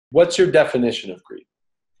What's your definition of greed?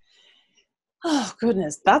 Oh,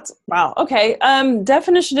 goodness. Wow. Okay.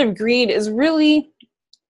 Definition of greed is really,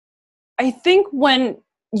 I think, when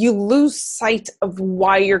you lose sight of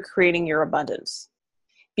why you're creating your abundance.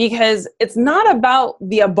 Because it's not about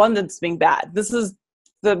the abundance being bad. This is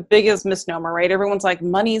the biggest misnomer, right? Everyone's like,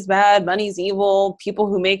 money's bad, money's evil, people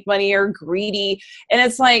who make money are greedy. And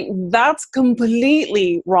it's like, that's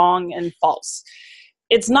completely wrong and false.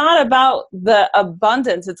 It's not about the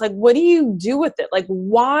abundance. It's like, what do you do with it? Like,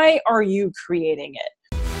 why are you creating it?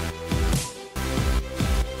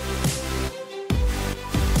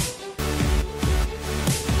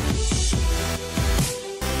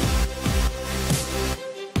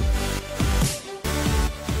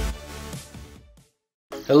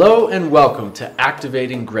 Hello and welcome to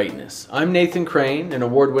Activating Greatness. I'm Nathan Crane, an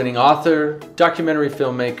award-winning author, documentary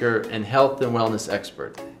filmmaker, and health and wellness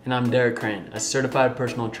expert. And I'm Derek Crane, a certified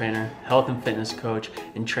personal trainer, health and fitness coach,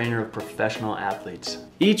 and trainer of professional athletes.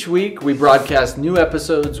 Each week, we broadcast new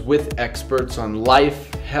episodes with experts on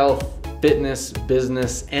life, health, fitness,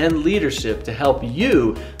 business, and leadership to help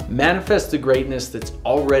you manifest the greatness that's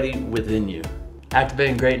already within you.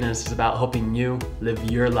 Activating Greatness is about helping you live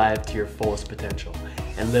your life to your fullest potential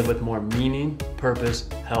and live with more meaning, purpose,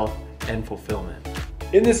 health, and fulfillment.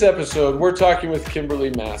 In this episode, we're talking with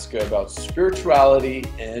Kimberly Maska about spirituality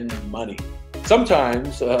and money.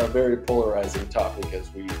 Sometimes a very polarizing topic,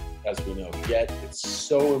 as we know, yet it's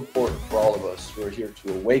so important for all of us who are here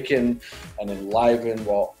to awaken and enliven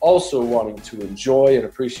while also wanting to enjoy and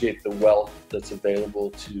appreciate the wealth that's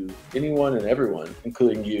available to anyone and everyone,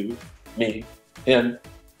 including you, me, and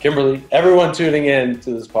Kimberly, everyone tuning in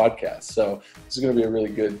to this podcast. So this is going to be a really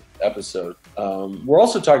good episode. We're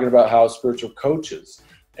also talking about how spiritual coaches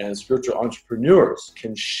and spiritual entrepreneurs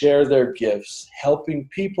can share their gifts, helping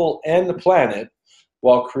people and the planet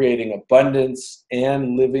while creating abundance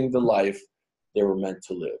and living the life they were meant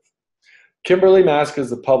to live. Kimberly Maska is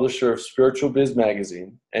the publisher of Spiritual Biz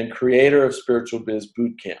Magazine and creator of Spiritual Biz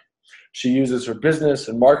Bootcamp. She uses her business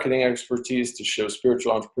and marketing expertise to show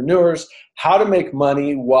spiritual entrepreneurs how to make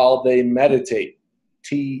money while they meditate.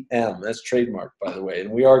 TM, that's trademarked, by the way,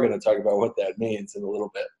 and we are going to talk about what that means in a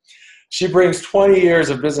little bit. She brings 20 years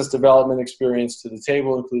of business development experience to the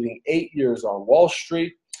table, including 8 years on Wall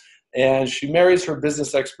Street, and she marries her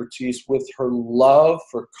business expertise with her love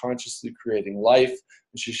for consciously creating life,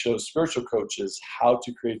 and she shows spiritual coaches how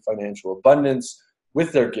to create financial abundance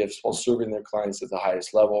with their gifts while serving their clients at the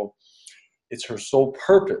highest level. It's her sole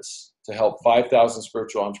purpose to help 5,000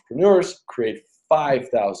 spiritual entrepreneurs create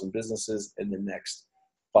 5,000 businesses in the next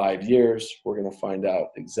 5 years. We're going to find out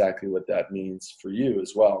exactly what that means for you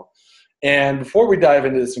as well. And before we dive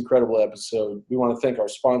into this incredible episode, we want to thank our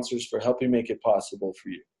sponsors for helping make it possible for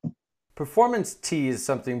you. Performance tea is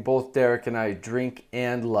something both Derek and I drink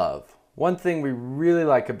and love. One thing we really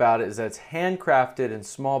like about it is that it's handcrafted in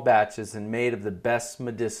small batches and made of the best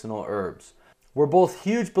medicinal herbs. We're both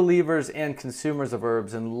huge believers and consumers of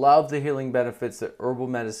herbs and love the healing benefits that herbal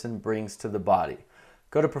medicine brings to the body.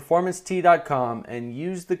 Go to performancetea.com and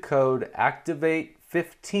use the code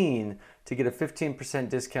ACTIVATE15 to get a 15%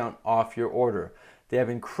 discount off your order. They have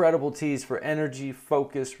incredible teas for energy,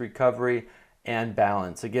 focus, recovery, and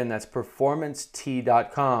balance. Again, that's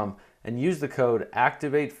performancetea.com and use the code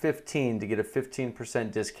ACTIVATE15 to get a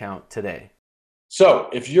 15% discount today. So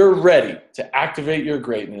if you're ready to activate your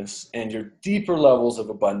greatness and your deeper levels of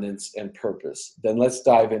abundance and purpose, then let's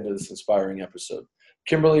dive into this inspiring episode.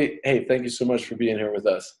 Kimberly, hey, thank you so much for being here with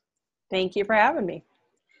us. Thank you for having me.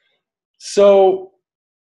 So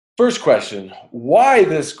first question, why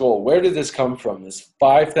this goal? Where did this come from? This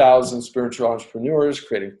 5,000 spiritual entrepreneurs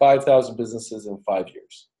creating 5,000 businesses in 5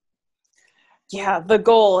 years. Yeah, the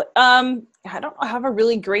goal. I don't have a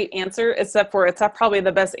really great answer, except for it's probably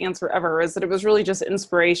the best answer ever, is that it was really just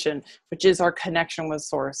inspiration, which is our connection with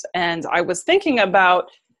Source. And I was thinking about,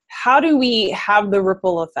 how do we have the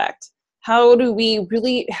ripple effect? How do we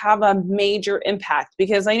really have a major impact?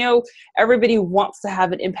 Because I know everybody wants to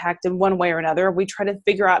have an impact in one way or another. We try to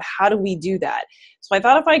figure out, how do we do that? So I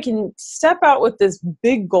thought, if I can step out with this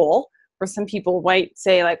big goal, where some people might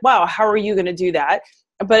say like, wow, how are you going to do that?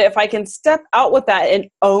 But if I can step out with that and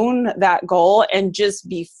own that goal and just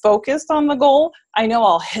be focused on the goal, I know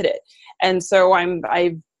I'll hit it. And so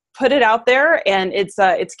I put it out there, and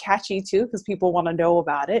it's catchy too, because people want to know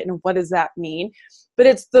about it and what does that mean. But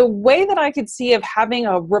it's the way that I could see of having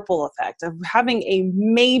a ripple effect, of having a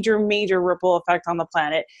major, major ripple effect on the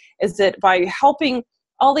planet, is that by helping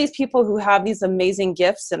all these people who have these amazing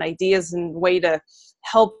gifts and ideas and way to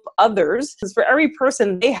help others, because for every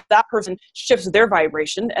person, that person shifts their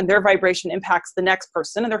vibration, and their vibration impacts the next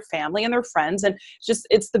person and their family and their friends. And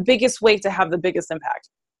it's the biggest way to have the biggest impact.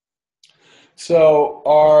 So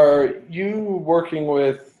are you working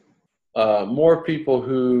with more people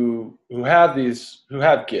who have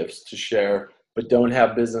gifts to share, but don't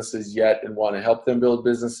have businesses yet and want to help them build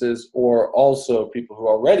businesses, or also people who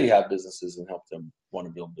already have businesses and help them want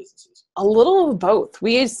to build businesses? A little of both.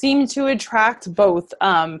 We seem to attract both,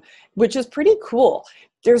 which is pretty cool.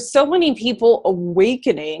 There's so many people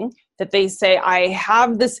awakening that they say, I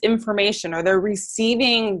have this information, or they're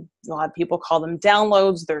receiving, a lot of people call them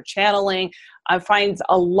downloads, they're channeling. I find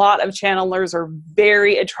a lot of channelers are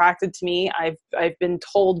very attracted to me. I've been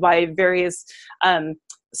told by various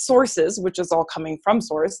sources, which is all coming from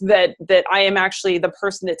source, that I am actually the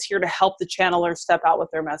person that's here to help the channeler step out with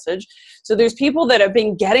their message. So there's people that have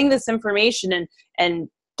been getting this information and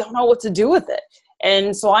don't know what to do with it.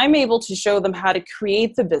 And so I'm able to show them how to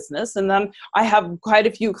create the business. And then I have quite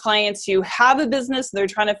a few clients who have a business. They're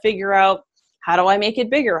trying to figure out, how do I make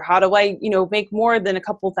it bigger? How do I, make more than a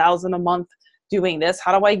couple thousand a month doing this?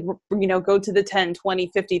 How do I, go to the 10,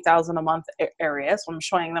 20, 50,000 a month area? So I'm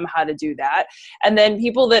showing them how to do that. And then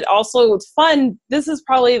people that also, it's fun, this is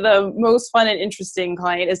probably the most fun and interesting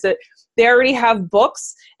client, is that they already have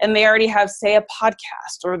books and they already have, say, a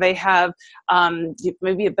podcast, or they have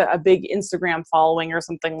maybe a big Instagram following or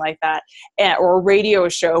something like that, or a radio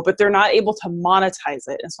show, but they're not able to monetize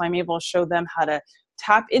it. And so I'm able to show them how to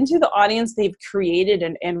tap into the audience they've created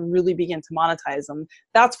and really begin to monetize them.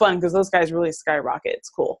 That's fun, because those guys really skyrocket. It's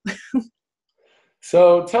cool.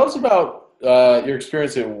 So tell us about your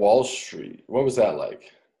experience at Wall Street. What was that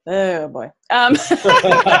like? Oh boy. I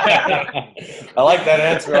like that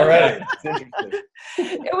answer already. It's interesting.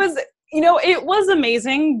 It was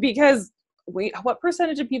amazing, because what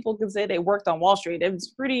percentage of people can say they worked on Wall Street? It was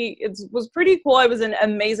pretty cool. It was an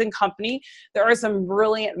amazing company. There are some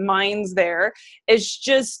brilliant minds there. It's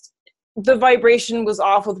just the vibration was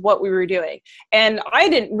off with what we were doing. And I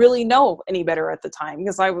didn't really know any better at the time,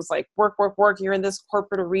 because I was like, work. You're in this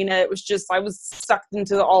corporate arena. It was just, I was sucked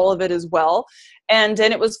into all of it as well. And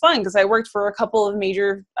it was fun, because I worked for a couple of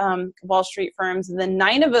major Wall Street firms, and then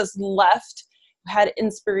 9 of us left, had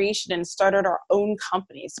inspiration, and started our own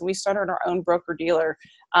company. So we started our own broker dealer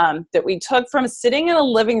that we took from sitting in a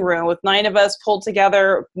living room with 9 of us, pulled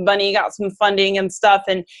together money, got some funding and stuff,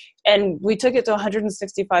 and we took it to a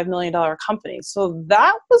 $165 million company. So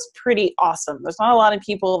that was pretty awesome. There's not a lot of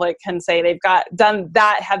people that can say they've had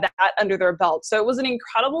that under their belt. So it was an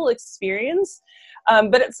incredible experience.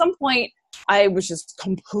 But at some point, I was just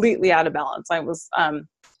completely out of balance. I was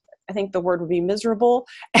I think the word would be miserable.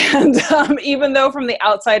 And even though from the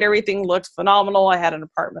outside everything looked phenomenal, I had an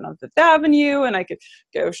apartment on Fifth Avenue, and I could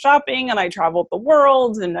go shopping, and I traveled the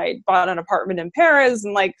world, and I bought an apartment in Paris,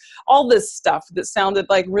 and like all this stuff that sounded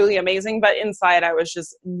like really amazing. But inside I was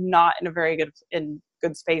just not in a very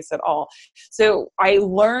good space at all. So I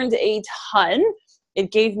learned a ton.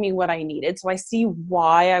 It gave me what I needed. So I see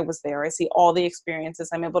why I was there. I see all the experiences.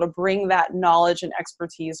 I'm able to bring that knowledge and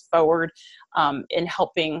expertise forward in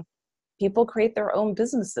helping people create their own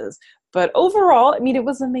businesses. But overall, it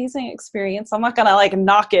was an amazing experience. I'm not going to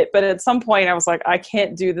knock it, but at some point I was like, I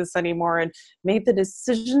can't do this anymore, and made the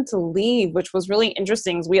decision to leave, which was really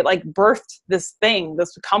interesting. We had birthed this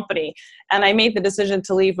company, and I made the decision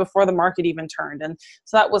to leave before the market even turned. And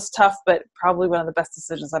so that was tough, but probably one of the best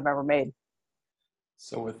decisions I've ever made.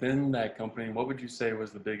 So within that company, what would you say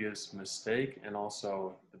was the biggest mistake and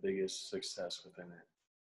also the biggest success within it?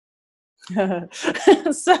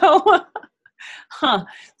 So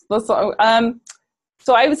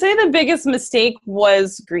I would say the biggest mistake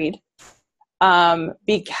was greed,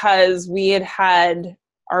 because we had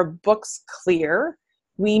our books clear.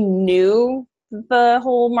 We knew the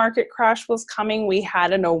whole market crash was coming. We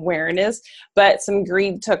had an awareness, but some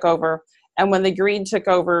greed took over. And when the greed took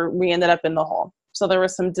over, we ended up in the hole. So there were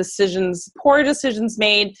some poor decisions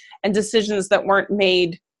made, and decisions that weren't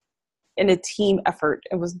made in a team effort.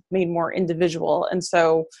 It was made more individual. And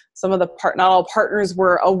so some of not all partners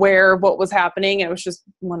were aware of what was happening. And it was just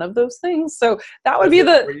one of those things. So that would be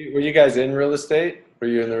were you guys in real estate? Were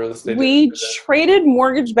you in the real estate? We traded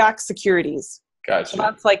mortgage-backed securities. Gotcha. So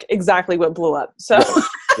that's exactly what blew up. So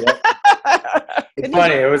yep. It's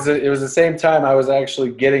funny. It was the same time I was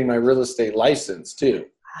actually getting my real estate license too.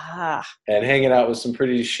 And hanging out with some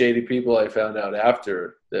pretty shady people I found out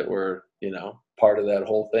after that were, part of that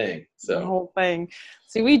whole thing. So the whole thing.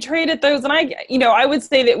 See, we traded those, and I would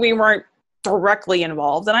say that we weren't directly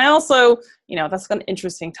involved. And I also, that's an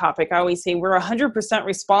interesting topic. I always say we're 100%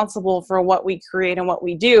 responsible for what we create and what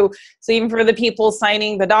we do. So even for the people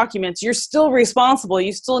signing the documents, you're still responsible.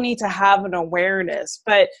 You still need to have an awareness.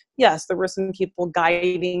 But yes, there were some people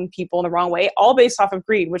guiding people in the wrong way, all based off of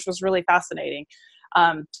greed, which was really fascinating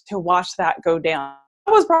to watch that go down.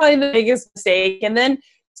 That was probably the biggest mistake. And then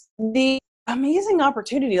the amazing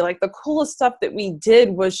opportunity, like the coolest stuff that we did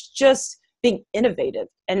was just being innovative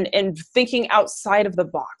and thinking outside of the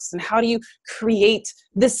box. And how do you create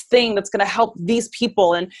this thing that's going to help these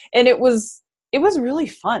people? And it was really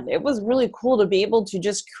fun. It was really cool to be able to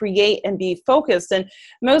just create and be focused. And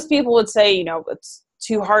most people would say, it's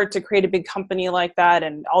too hard to create a big company like that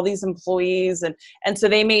and all these employees. And so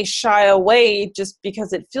they may shy away just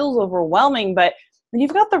because it feels overwhelming. But when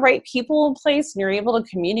you've got the right people in place and you're able to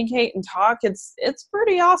communicate and talk, it's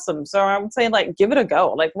pretty awesome. So I would say, like, give it a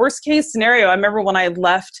go. Like, worst case scenario, I remember when I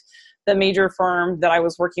left the major firm that I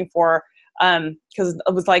was working for, because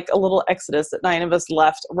it was like a little exodus that 9 of us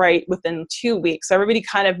left right within 2 weeks. So everybody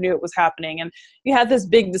kind of knew it was happening. And you had this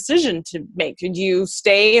big decision to make. Did you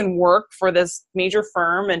stay and work for this major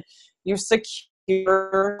firm and you're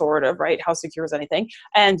secure, sort of, right? How secure is anything?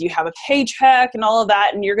 And you have a paycheck and all of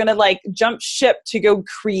that, and you're going to like jump ship to go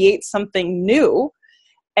create something new.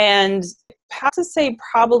 And I have to say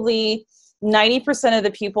probably 90% of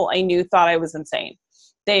the people I knew thought I was insane.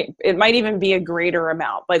 It might even be a greater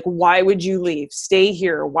amount. Like, why would you leave? Stay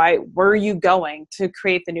here. Where are you going to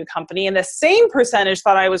create the new company? And the same percentage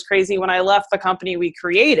thought I was crazy when I left the company we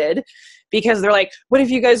created, because they're like, what if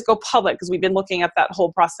you guys go public? Because we've been looking at that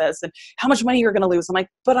whole process and how much money you're going to lose. I'm like,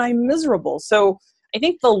 but I'm miserable. So I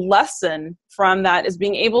think the lesson from that is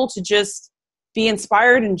being able to just be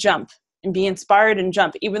inspired and jump,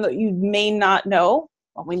 even though you may not know.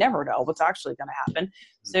 Well, we never know what's actually going to happen.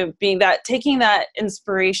 So taking that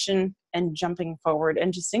inspiration and jumping forward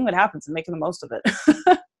and just seeing what happens and making the most of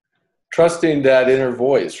it. Trusting that inner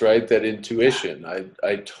voice, right? That intuition.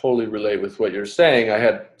 I totally relate with what you're saying. I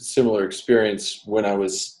had similar experience when I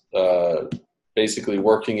was basically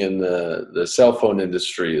working in the cell phone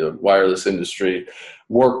industry, the wireless industry.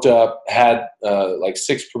 Worked up, had like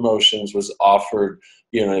 6 promotions, was offered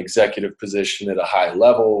an executive position at a high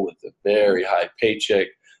level with a very high paycheck,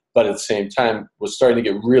 but at the same time was starting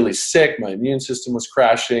to get really sick. My immune system was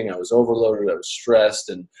crashing. I was overloaded. I was stressed,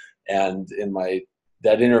 and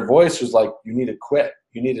that inner voice was like, you need to quit.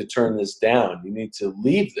 You need to turn this down. You need to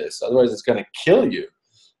leave this. Otherwise it's going to kill you.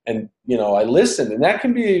 And, I listened, and that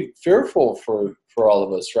can be fearful for all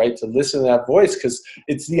of us, right? To listen to that voice, because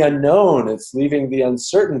it's the unknown. It's leaving the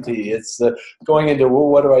uncertainty. It's the going into, well,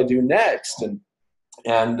 what do I do next?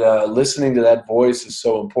 And listening to that voice is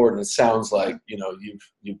so important. It sounds like,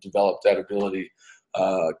 you've developed that ability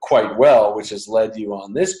quite well, which has led you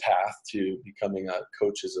on this path to becoming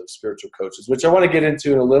spiritual coaches, which I want to get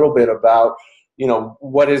into in a little bit about,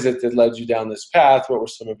 what is it that led you down this path? What were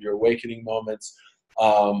some of your awakening moments?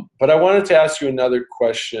 But I wanted to ask you another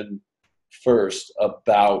question first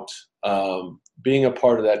about being a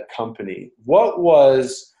part of that company. What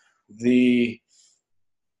was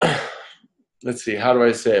let's see, how do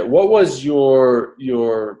I say it? What was your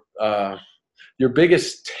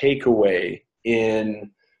biggest takeaway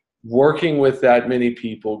in working with that many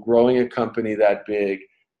people, growing a company that big,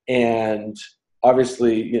 and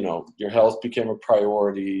obviously, your health became a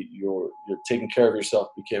priority, your taking care of yourself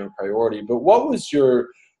became a priority, but what was your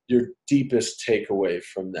deepest takeaway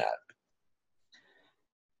from that?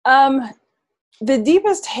 The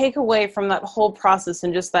deepest takeaway from that whole process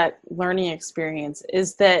and just that learning experience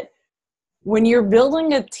is that when you're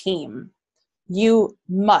building a team, you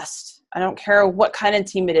must, I don't care what kind of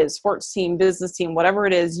team it is, sports team, business team, whatever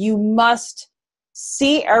it is, you must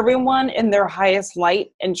see everyone in their highest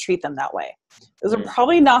light and treat them that way. Those are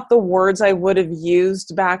probably not the words I would have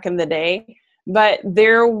used back in the day, but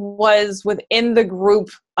there was within the group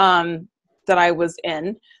that I was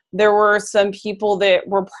in, there were some people that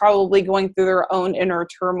were probably going through their own inner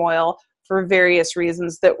turmoil for various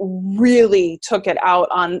reasons that really took it out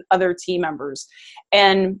on other team members.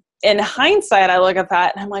 And in hindsight, I look at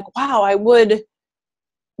that and I'm like, wow, I would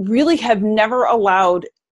really have never allowed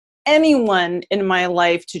anyone in my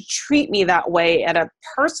life to treat me that way at a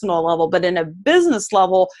personal level, but in a business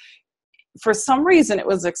level, for some reason it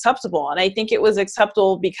was acceptable. And I think it was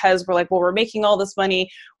acceptable because we're like, well, we're making all this money,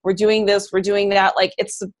 we're doing this, we're doing that. Like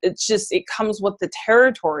it's just, it comes with the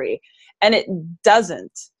territory, and it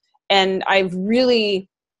doesn't. And I've really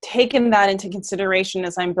taken that into consideration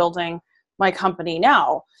as I'm building my company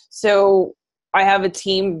now. So I have a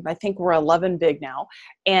team, I think we're 11 big now,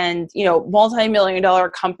 and, you know, multi-million-dollar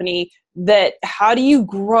company, that how do you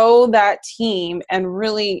grow that team and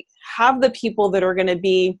really have the people that are going to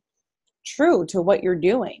be true to what you're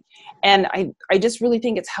doing? And I just really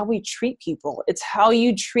think it's how we treat people. It's how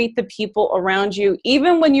you treat the people around you,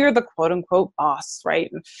 even when you're the quote unquote boss,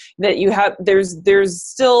 right? That you have, there's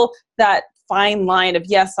still that fine line of,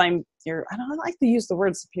 yes, I don't like to use the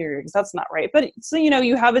word superior because that's not right. But so, you know,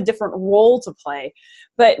 you have a different role to play,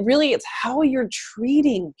 but really it's how you're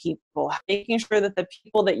treating people, making sure that the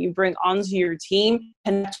people that you bring onto your team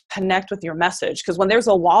can connect with your message. Because when there's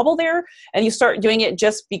a wobble there and you start doing it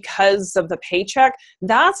just because of the paycheck,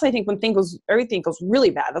 that's, I think, when everything goes really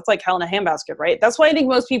bad. That's like hell in a handbasket, right? That's why I think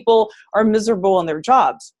most people are miserable in their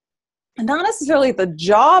jobs. And not necessarily the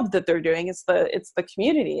job that they're doing, it's the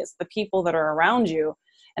community, it's the people that are around you.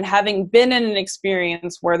 And having been in an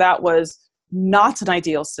experience where that was not an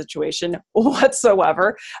ideal situation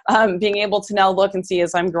whatsoever, being able to now look and see,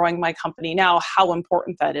 as I'm growing my company now, how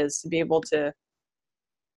important that is to be able to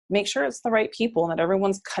make sure it's the right people and that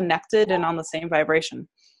everyone's connected and on the same vibration.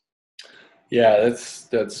 Yeah,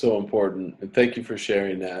 that's so important. And thank you for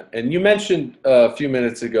sharing that. And you mentioned a few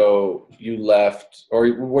minutes ago you left, or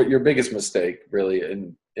what your biggest mistake really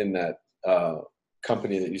in that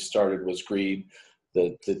company that you started was greed.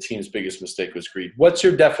 The team's biggest mistake was greed. What's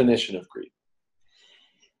your definition of greed?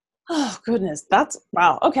 Oh, goodness. That's,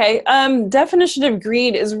 wow. Okay. Definition of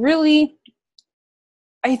greed is really,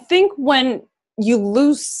 I think, when you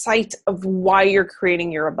lose sight of why you're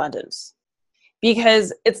creating your abundance.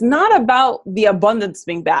 Because it's not about the abundance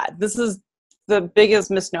being bad. This is the biggest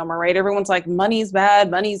misnomer, right? Everyone's like, money's bad,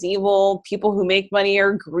 money's evil, people who make money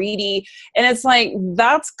are greedy. And it's like,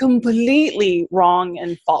 that's completely wrong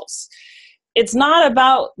and false. It's not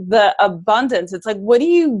about the abundance. It's like, what do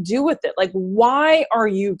you do with it? Like, why are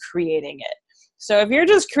you creating it? So if you're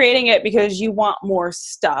just creating it because you want more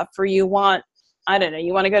stuff, or you want, I don't know,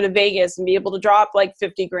 you want to go to Vegas and be able to drop like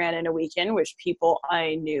 50 grand in a weekend, which people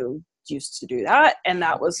I knew used to do that, and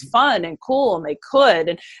that was fun and cool, and they could,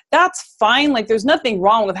 and that's fine. Like, there's nothing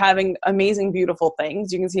wrong with having amazing, beautiful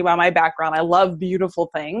things. You can see by my background, I love beautiful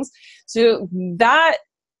things. So that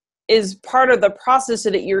is part of the process so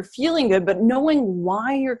that you're feeling good, but knowing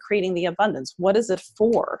why you're creating the abundance. What is it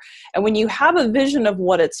for? And when you have a vision of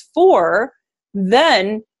what it's for,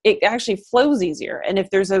 then it actually flows easier. And if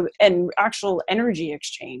there's an actual energy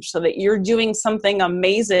exchange, so that you're doing something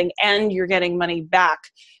amazing and you're getting money back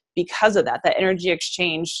because of that energy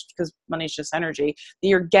exchange, because money's just energy,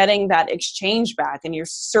 you're getting that exchange back and you're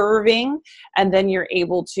serving, and then you're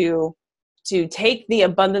able to take the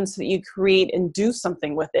abundance that you create and do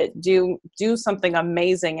something with it, do something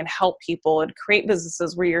amazing and help people and create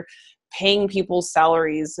businesses where you're paying people's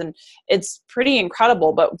salaries. And it's pretty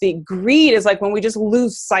incredible. But the greed is like when we just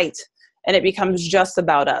lose sight and it becomes just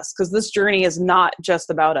about us, because this journey is not just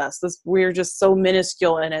about us. We're just so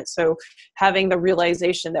minuscule in it. So having the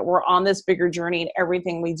realization that we're on this bigger journey and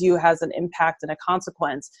everything we do has an impact and a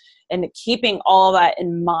consequence, and keeping all that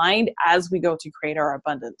in mind as we go to create our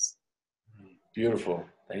abundance. Beautiful.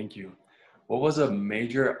 Thank you. What was a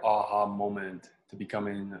major aha moment to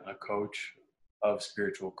becoming a coach of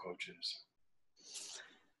spiritual coaches?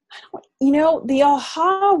 You know, the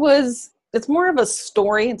aha was, it's more of a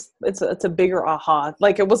story. It's a bigger aha.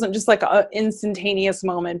 Like, it wasn't just like an instantaneous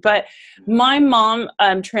moment. But my mom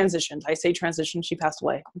transitioned. I say transition. She passed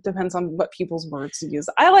away. It depends on what people's words to use.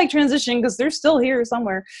 I like transition because they're still here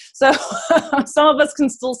somewhere. So some of us can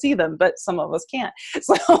still see them, but some of us can't.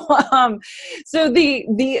 So so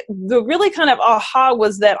the really kind of aha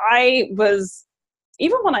was that I was,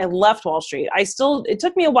 even when I left Wall Street, it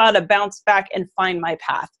took me a while to bounce back and find my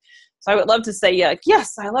path. So I would love to say, yeah,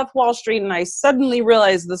 yes, I left Wall Street and I suddenly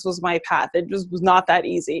realized this was my path. It just was not that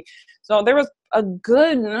easy. So there was a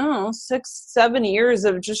good, 6-7 years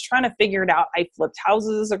of just trying to figure it out. I flipped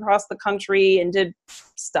houses across the country and did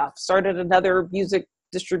stuff, started another music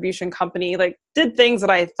distribution company, like did things that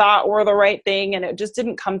I thought were the right thing, and it just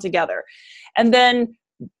didn't come together. And then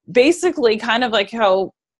basically kind of like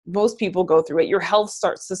how most people go through it, your health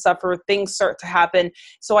starts to suffer, things start to happen.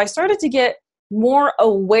 So I started to get more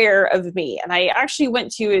aware of me. And I actually went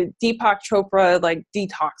to a Deepak Chopra like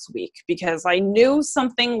detox week, because I knew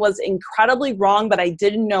something was incredibly wrong, but I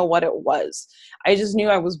didn't know what it was. I just knew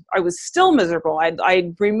I was still miserable.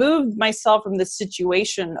 I removed myself from the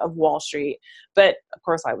situation of Wall Street, but of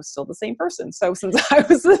course I was still the same person. So since I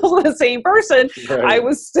was still the same person, right, I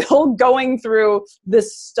was still going through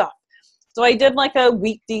this stuff. So I did like a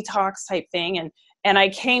week detox type thing, and I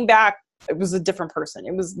came back was a different person.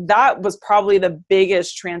 That was probably the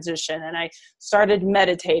biggest transition. And I started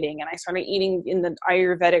meditating and I started eating in the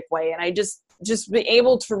Ayurvedic way. And I just be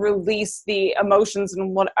able to release the emotions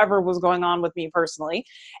and whatever was going on with me personally.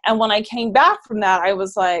 And when I came back from that, I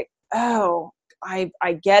was like, oh, I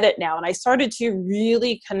get it now. And I started to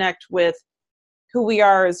really connect with who we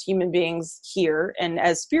are as human beings here and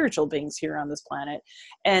as spiritual beings here on this planet.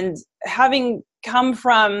 And having come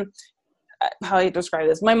from, how do you describe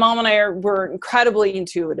this? My mom and I were incredibly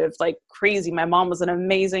intuitive, like crazy. My mom was an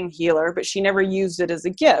amazing healer, but she never used it as a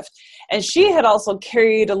gift. And she had also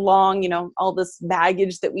carried along, all this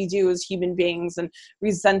baggage that we do as human beings and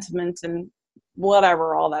resentment and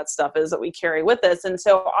whatever all that stuff is that we carry with us. And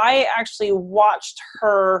so I actually watched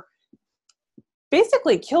her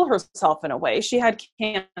basically kill herself in a way. She had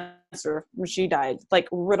cancer when she died, like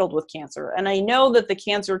riddled with cancer. And I know that the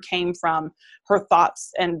cancer came from her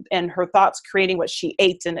thoughts and her thoughts creating what she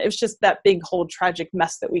ate. And it was just that big whole tragic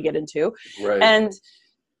mess that we get into. Right. And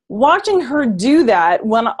watching her do that,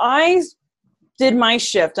 when I did my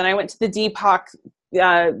shift and I went to the Deepak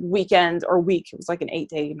weekend or week, it was like an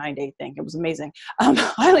 8-day, 9-day thing. It was amazing.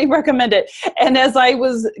 Highly recommend it. And as I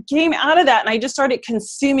came out of that and I just started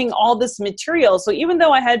consuming all this material. So even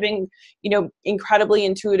though I had been, incredibly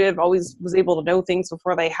intuitive, always was able to know things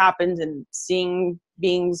before they happened and seeing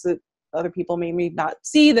beings that other people maybe not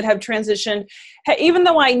see that have transitioned. Even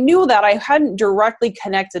though I knew that, I hadn't directly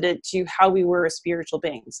connected it to how we were as spiritual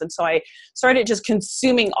beings. And so I started just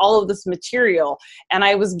consuming all of this material, and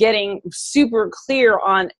I was getting super clear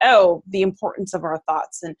on, the importance of our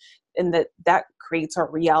thoughts and that creates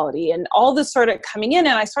our reality. And all this started coming in,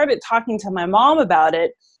 and I started talking to my mom about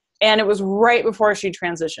it. And it was right before she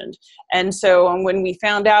transitioned. And so when we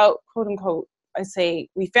found out, quote unquote,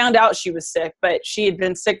 we found out she was sick, but she had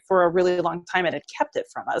been sick for a really long time and had kept it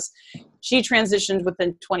from us. She transitioned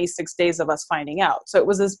within 26 days of us finding out. So it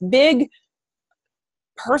was this big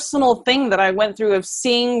personal thing that I went through of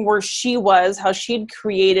seeing where she was, how she'd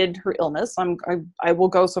created her illness. I will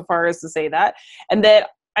go so far as to say that. And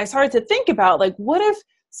that I started to think about, like, what if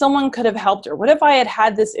someone could have helped her? What if I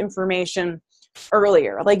had this information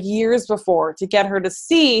earlier, like years before, to get her to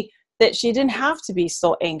see that she didn't have to be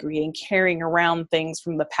so angry and carrying around things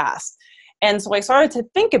from the past. And so I started to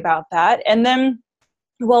think about that. And then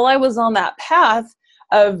while I was on that path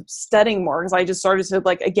of studying more, because I just started to,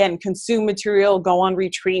 again, consume material, go on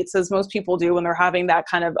retreats, as most people do when they're having that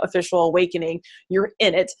kind of official awakening, you're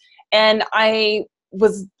in it. And I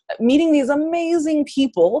was meeting these amazing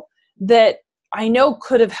people that I know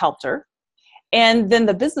could have helped her. And then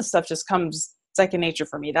the business stuff just comes second nature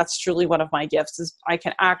for me. That's truly one of my gifts, is I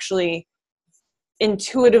can actually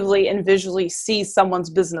intuitively and visually see someone's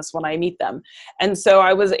business when I meet them. And so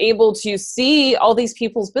I was able to see all these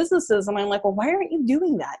people's businesses, and I'm like, well, why aren't you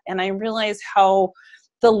doing that? And I realized how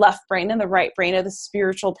the left brain and the right brain of the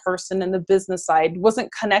spiritual person and the business side wasn't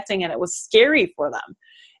connecting, and it was scary for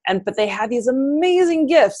them. But they had these amazing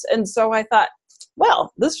gifts. And so I thought,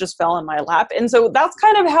 well, this just fell in my lap. And so that's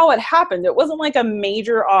kind of how it happened. It wasn't like a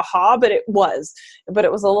major aha, but it was a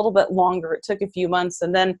little bit longer. It took a few months.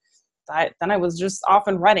 And then I was just off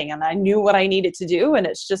and running, and I knew what I needed to do. And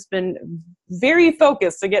it's just been very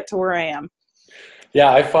focused to get to where I am.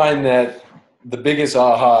 Yeah, I find that the biggest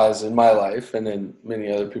ahas in my life and in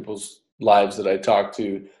many other people's lives that I talk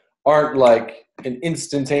to aren't like an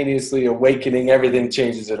instantaneously awakening, everything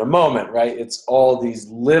changes in a moment, right? It's all these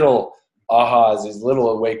little ahas, these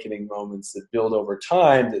little awakening moments that build over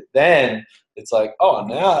time, that then it's like, oh,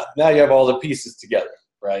 now you have all the pieces together,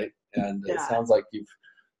 right? And It sounds like you've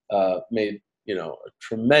made, a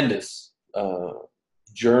tremendous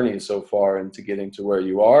journey so far into getting to where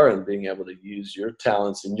you are and being able to use your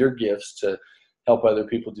talents and your gifts to help other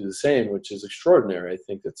people do the same, which is extraordinary. I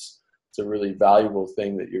think it's a really valuable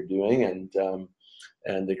thing that you're doing,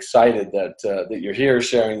 and excited that you're here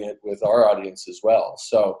sharing it with our audience as well.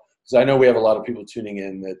 So, because I know we have a lot of people tuning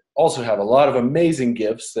in that also have a lot of amazing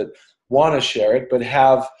gifts that want to share it, but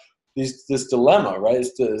have this dilemma, right?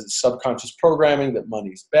 It's the subconscious programming that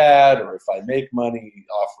money's bad, or if I make money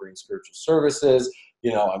offering spiritual services,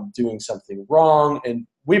 I'm doing something wrong. And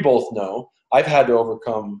we both know I've had to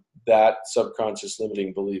overcome that subconscious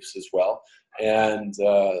limiting beliefs as well. And,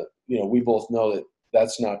 we both know that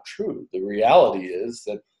that's not true. The reality is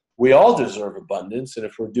that we all deserve abundance. And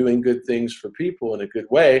if we're doing good things for people in a good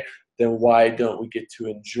way, then why don't we get to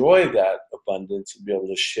enjoy that abundance and be able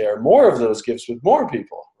to share more of those gifts with more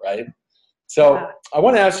people, right? So I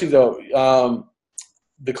want to ask you, though,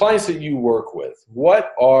 the clients that you work with,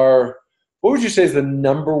 what would you say is the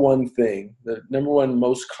number one thing, the number one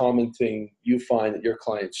most common thing you find that your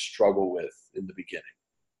clients struggle with in the beginning?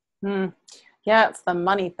 Yeah, it's the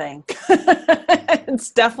money thing.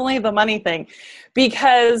 It's definitely the money thing,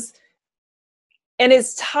 because, and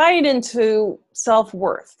it's tied into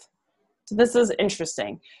self-worth. So this is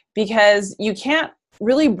interesting because you can't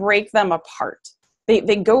really break them apart.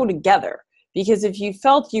 They go together, because if you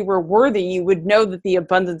felt you were worthy, you would know that the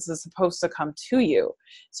abundance is supposed to come to you.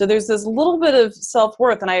 So there's this little bit of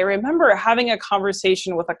self-worth. And I remember having a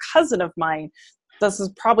conversation with a cousin of mine. This is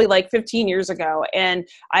probably like 15 years ago. And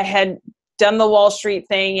I had done the Wall Street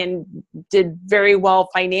thing and did very well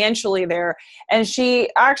financially there. And she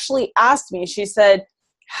actually asked me, she said,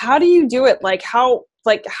 how do you do it? How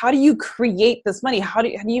do you create this money? How do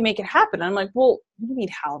you make it happen? And I'm like, well, what do you mean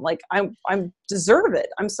how? Like, I deserve it.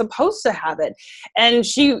 I'm supposed to have it. And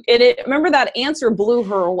remember that answer blew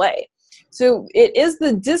her away. So it is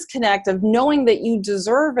the disconnect of knowing that you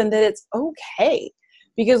deserve and that it's okay.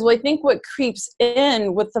 Because I think what creeps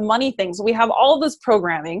in with the money things, we have all this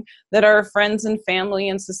programming that our friends and family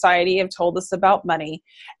and society have told us about money.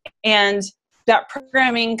 And that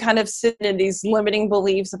programming kind of sit in these limiting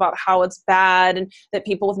beliefs about how it's bad and that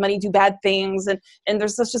people with money do bad things. And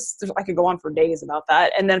there's I could go on for days about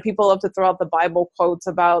that. And then people love to throw out the Bible quotes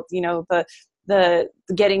about, the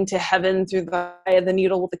getting to heaven through the eye of the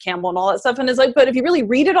needle with the camel and all that stuff. And it's like, but if you really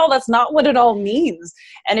read it all, that's not what it all means.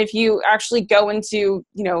 And if you actually go into,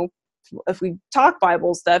 if we talk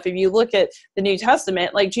Bible stuff, if you look at the New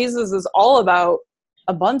Testament, like Jesus is all about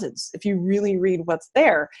abundance, if you really read what's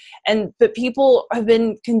there. But people have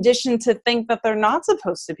been conditioned to think that they're not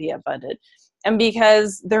supposed to be abundant, and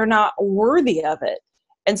because they're not worthy of it.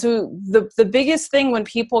 And so the biggest thing when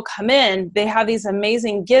people come in, they have these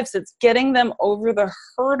amazing gifts. It's getting them over the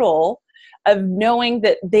hurdle of knowing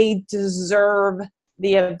that they deserve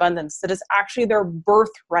the abundance, that it's actually their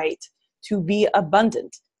birthright to be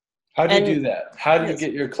abundant. How do you do that? How do you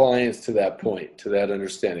get your clients to that point, to that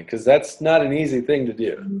understanding? Because that's not an easy thing to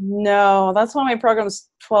do. No, that's why my program's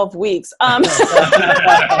 12 weeks.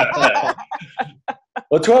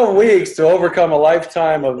 Well, 12 weeks to overcome a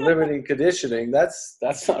lifetime of limiting conditioning, that's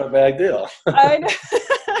not a bad deal. I know,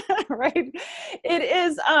 right? It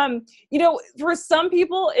is, for some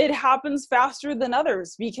people, it happens faster than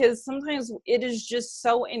others because sometimes it is just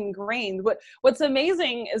so ingrained. What's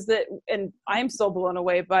amazing is that, and I'm so blown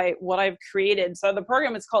away by what I've created. So the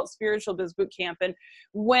program is called Spiritual Biz Bootcamp. And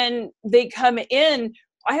when they come in,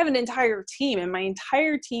 I have an entire team, and my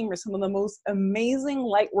entire team are some of the most amazing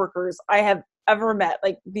light workers I have ever met.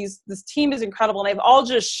 Like this team is incredible, and they've all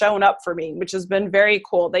just shown up for me, which has been very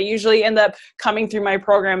cool. They usually end up coming through my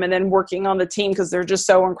program and then working on the team because they're just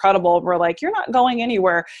so incredible. We're like, you're not going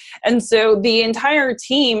anywhere. And so the entire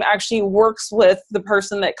team actually works with the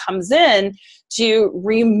person that comes in to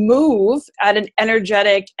remove at an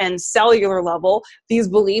energetic and cellular level these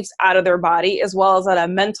beliefs out of their body, as well as at a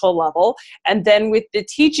mental level. And then with the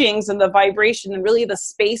teachings and the vibration and really the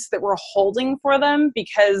space that we're holding for them,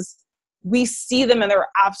 because we see them in their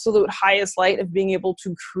absolute highest light of being able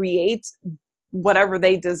to create whatever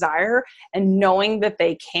they desire and knowing that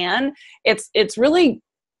they can. It's really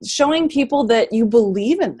showing people that you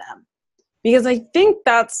believe in them. Because I think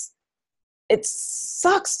it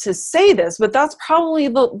sucks to say this, but that's probably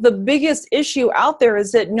the biggest issue out there,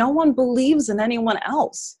 is that no one believes in anyone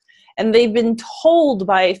else. And they've been told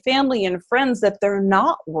by family and friends that they're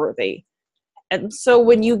not worthy. And so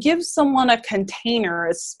when you give someone a container,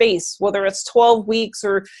 a space, whether it's 12 weeks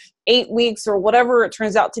or 8 weeks or whatever it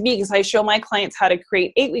turns out to be, because I show my clients how to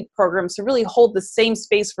create 8-week programs to really hold the same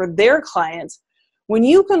space for their clients. When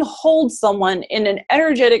you can hold someone in an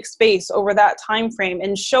energetic space over that time frame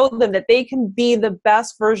and show them that they can be the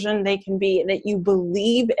best version they can be, and that you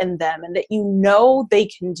believe in them, and that you know they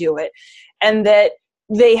can do it, and that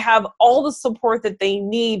they have all the support that they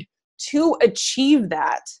need to achieve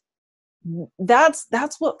that, that's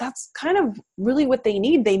kind of really what they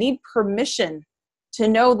need. They need permission to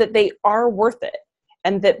know that they are worth it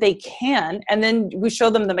and that they can. And then we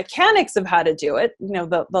show them the mechanics of how to do it,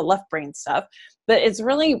 the left brain stuff. But it's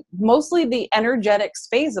really mostly the energetic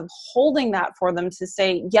space of holding that for them to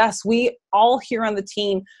say, yes, we all here on the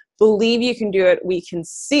team believe you can do it. We can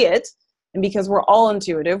see it. And because we're all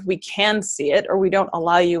intuitive, we can see it, or we don't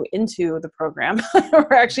allow you into the program.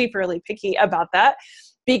 We're actually fairly picky about that,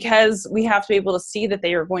 because we have to be able to see that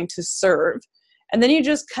they are going to serve. And then you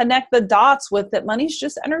just connect the dots with that money's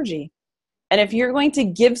just energy. And if you're going to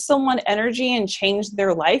give someone energy and change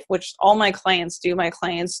their life, which all my clients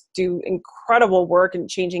do incredible work in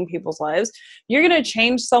changing people's lives. You're going to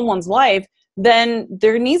change someone's life, then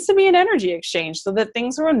there needs to be an energy exchange so that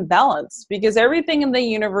things are in balance, because everything in the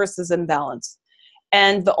universe is in balance.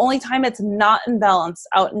 And the only time it's not in balance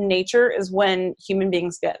out in nature is when human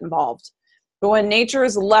beings get involved. But when nature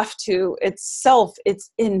is left to itself,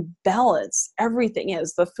 it's in balance. Everything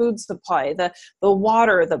is the food supply, the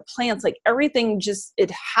water, the plants, like everything just,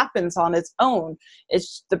 it happens on its own.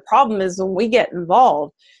 It's the problem is when we get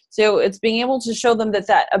involved. So it's being able to show them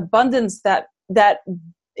that abundance that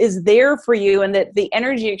is there for you, and that the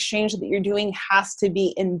energy exchange that you're doing has to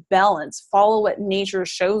be in balance. Follow what nature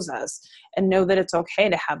shows us and know that it's okay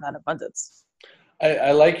to have that abundance.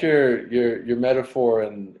 I like your metaphor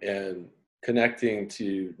and connecting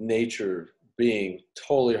to nature being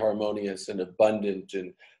totally harmonious and abundant.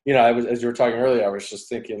 And, as you were talking earlier, I was just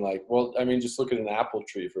thinking like, well, I mean, just look at an apple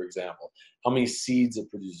tree, for example, how many seeds it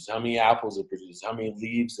produces, how many apples it produces, how many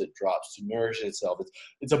leaves it drops to nourish itself.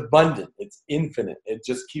 It's abundant. It's infinite. It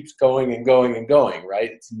just keeps going and going and going, right?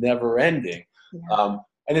 It's never ending. Yeah.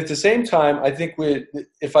 And at the same time, I think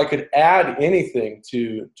if I could add anything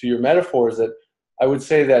to your metaphors, that I would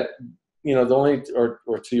say that, the only, or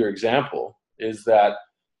to your example, is that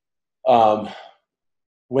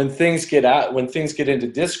when things get into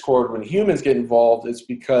discord, when humans get involved, it's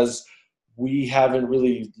because we haven't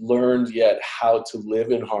really learned yet how to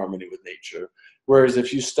live in harmony with nature. Whereas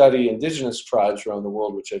if you study indigenous tribes around the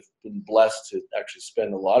world, which I've been blessed to actually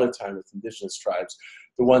spend a lot of time with indigenous tribes,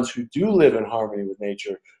 the ones who do live in harmony with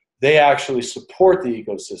nature, they actually support the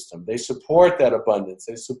ecosystem. They support that abundance.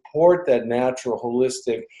 They support that natural,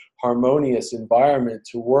 holistic, harmonious environment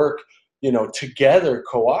to work, together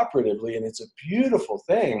cooperatively. And it's a beautiful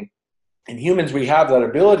thing. And humans, we have that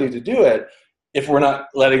ability to do it if we're not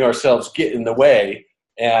letting ourselves get in the way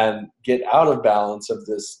and get out of balance of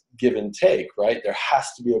this give and take, right? There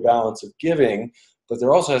has to be a balance of giving, but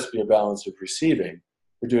there also has to be a balance of receiving.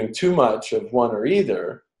 We're doing too much of one or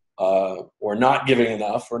either, or not giving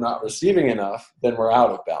enough or not receiving enough, then we're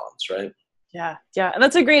out of balance, right? Yeah. And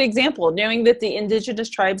that's a great example, knowing that the indigenous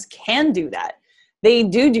tribes can do that. They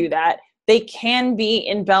do that. They can be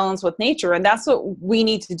in balance with nature. And that's what we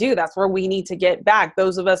need to do. That's where we need to get back.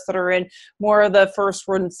 Those of us that are in more of the first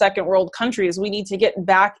world and second world countries, we need to get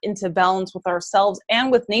back into balance with ourselves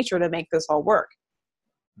and with nature to make this all work.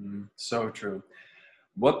 So true.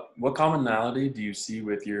 What commonality do you see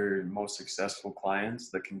with your most successful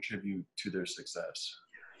clients that contribute to their success?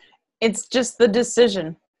 It's just the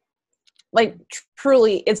decision. Like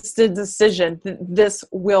truly, it's the decision that this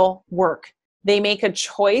will work. They make a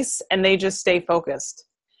choice and they just stay focused.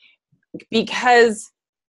 Because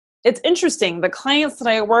it's interesting, the clients that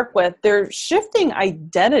I work with, they're shifting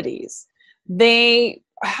identities. They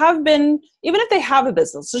have been, even if they have a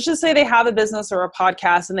business, let's just say they have a business or a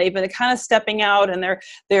podcast and they've been kind of stepping out and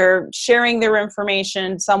they're sharing their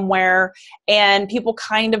information somewhere and people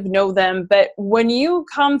kind of know them. But when you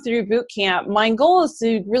come through boot camp, my goal is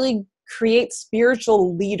to really create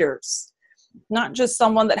spiritual leaders. Not just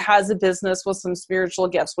someone that has a business with some spiritual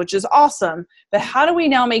gifts, which is awesome, but how do we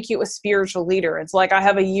now make you a spiritual leader? It's like I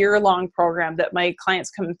have a year-long program that my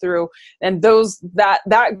clients come through, and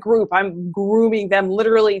that group, I'm grooming them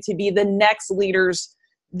literally to be the next leaders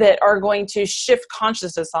that are going to shift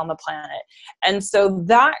consciousness on the planet. And so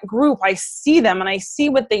that group, I see them and I see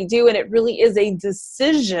what they do, and it really is a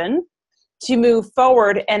decision to move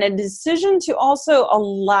forward and a decision to also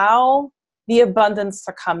allow the abundance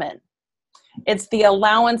to come in. It's the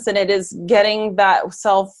allowance, and it is getting that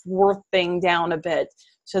self-worth thing down a bit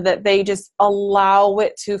so that they just allow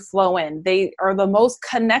it to flow in. They are the most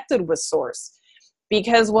connected with source,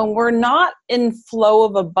 because when we're not in flow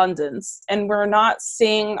of abundance and we're not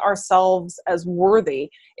seeing ourselves as worthy,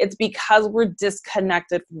 it's because we're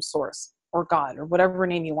disconnected from source or God or whatever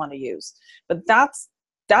name you want to use. But that's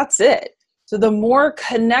it. So the more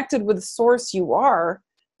connected with source you are,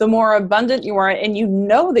 the more abundant you are, and you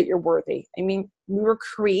know that you're worthy. I mean, we were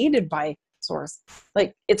created by source.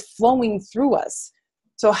 Like, it's flowing through us.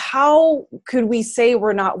 So how could we say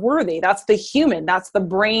we're not worthy? That's the human. That's the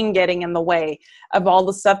brain getting in the way of all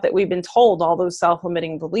the stuff that we've been told, all those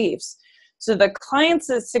self-limiting beliefs. So the clients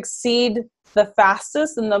that succeed the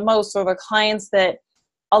fastest and the most are the clients that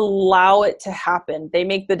allow it to happen. They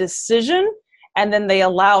make the decision, and then they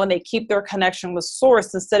allow, and they keep their connection with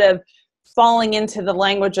source instead of falling into the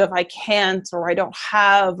language of I can't, or I don't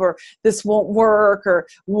have, or this won't work, or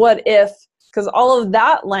what if, because all of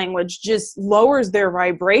that language just lowers their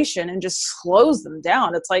vibration and just slows them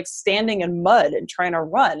down. It's like standing in mud and trying to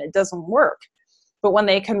run. It doesn't work. But when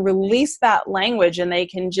they can release that language and they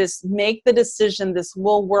can just make the decision, this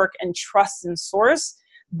will work, and trust in source,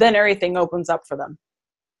 then everything opens up for them.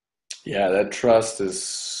 Yeah, that trust is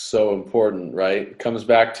so important, right? It comes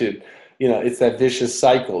back to, it's that vicious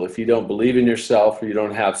cycle. If you don't believe in yourself or you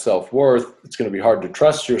don't have self-worth, it's going to be hard to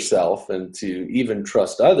trust yourself and to even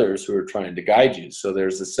trust others who are trying to guide you. So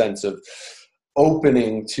there's a sense of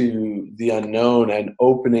opening to the unknown and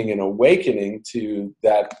opening and awakening to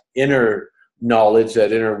that inner knowledge,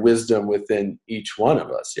 that inner wisdom within each one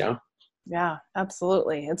of us. Yeah. Yeah,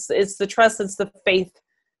 absolutely. It's the trust. It's the faith.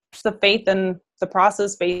 It's the faith in the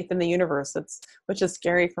process, faith in the universe. Which is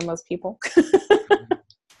scary for most people.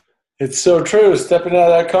 It's so true, stepping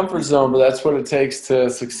out of that comfort zone, but that's what it takes to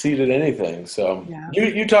succeed at anything. So yeah.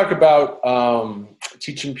 you talk about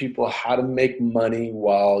teaching people how to make money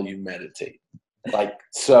while you meditate. Like,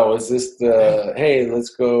 so is this hey, let's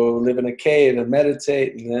go live in a cave and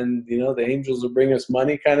meditate, and then, the angels will bring us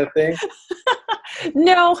money kind of thing?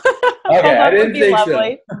 No. Okay, I didn't think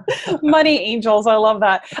lovely. So. Money angels, I love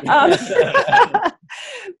that.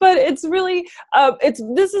 But it's really, this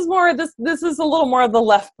is a little more of the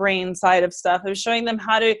left brain side of stuff, of showing them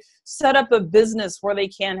how to set up a business where they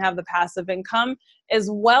can have the passive income, as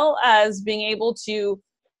well as being able to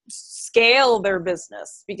scale their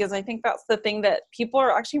business. Because I think that's the thing that people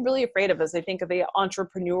are actually really afraid of, as they think of the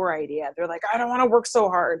entrepreneur idea. They're like, I don't want to work so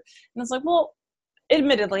hard. And it's like, well,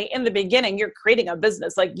 admittedly, in the beginning, you're creating a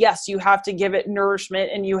business. Like, yes, you have to give it nourishment,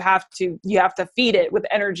 and you have to feed it with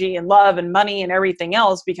energy and love and money and everything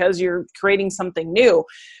else, because you're creating something new.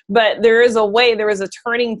 But there is a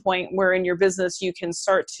turning point where in your business you can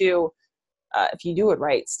start to, if you do it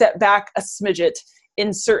right, step back a smidget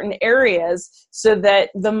in certain areas so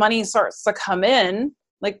that the money starts to come in.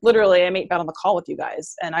 Like, literally, I made that on the call with you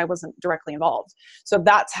guys, and I wasn't directly involved. So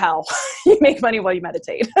that's how you make money while you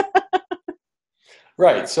meditate.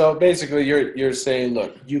 Right. So basically you're saying,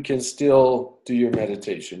 look, you can still do your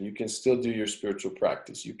meditation. You can still do your spiritual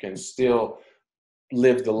practice. You can still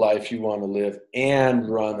live the life you want to live and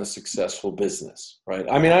run a successful business, right?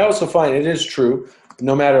 I mean, I also find it is true,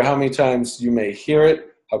 no matter how many times you may hear it,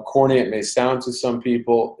 how corny it may sound to some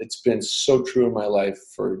people, it's been so true in my life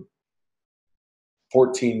for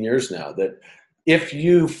 14 years now, that if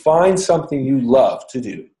you find something you love to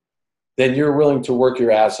do, then you're willing to work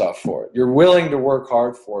your ass off for it. You're willing to work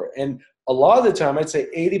hard for it. And a lot of the time, I'd say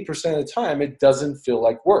 80% of the time, it doesn't feel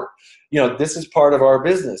like work. This is part of our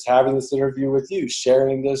business, having this interview with you,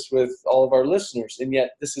 sharing this with all of our listeners. And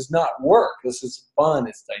yet this is not work. This is fun.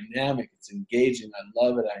 It's dynamic. It's engaging. I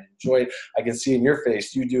love it. I enjoy it. I can see in your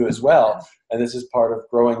face, you do as well. And this is part of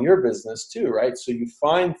growing your business too, right? So you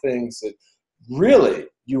find things that really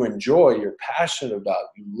you enjoy, you're passionate about,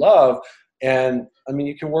 you love. And I mean,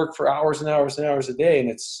 you can work for hours and hours and hours a day, and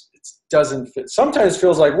it doesn't fit. Sometimes it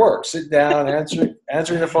feels like work. Sit down,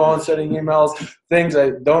 answering the phone, sending emails, things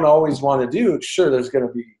I don't always want to do. Sure, there's going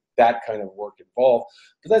to be that kind of work involved,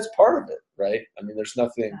 but that's part of it, right? I mean, there's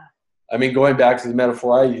nothing. I mean, going back to the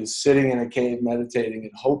metaphor I use, sitting in a cave, meditating,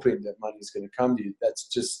 and hoping that money's going to come to you, that's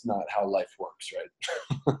just not how life works,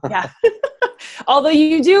 right? Yeah. Although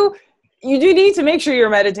you do need to make sure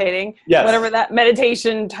you're meditating, yes, whatever that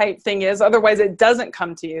meditation type thing is. Otherwise, it doesn't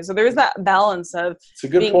come to you. So there's that balance of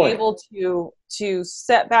being able to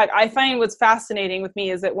step back. I find what's fascinating with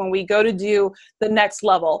me is that when we go to do the next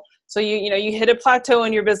level, so you hit a plateau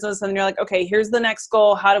in your business and you're like, okay, here's the next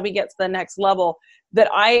goal. How do we get to the next level? That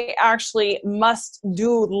I actually must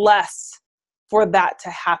do less for that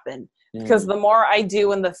to happen. Because the more I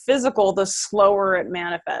do in the physical, the slower it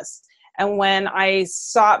manifests. And when I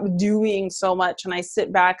stop doing so much and I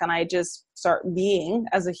sit back and I just start being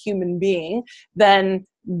as a human being, then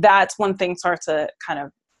that's when things start to kind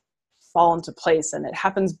of fall into place. And it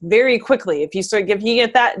happens very quickly. If you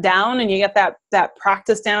get that down and you get that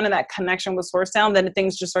practice down and that connection with source down, then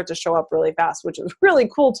things just start to show up really fast, which is really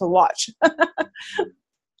cool to watch.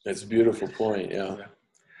 That's a beautiful point. Yeah.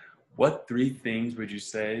 What 3 things would you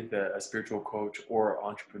say that a spiritual coach or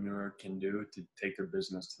entrepreneur can do to take their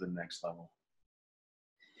business to the next level?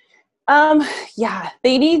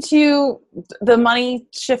 They need to, the money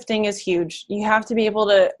shifting is huge. You have to be able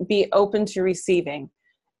to be open to receiving,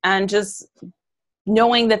 and just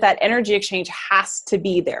knowing that energy exchange has to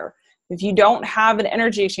be there. If you don't have an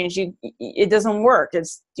energy exchange, it doesn't work.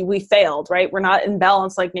 We failed, right? We're not in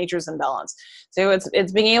balance like nature's in balance. So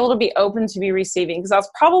it's being able to be open to be receiving, because that's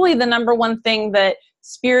probably the number one thing that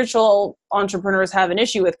spiritual entrepreneurs have an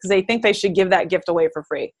issue with, because they think they should give that gift away for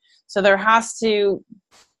free. So there has to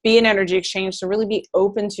be an energy exchange to really be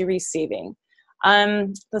open to receiving.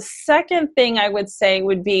 The second thing I would say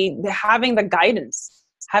would be having the guidance,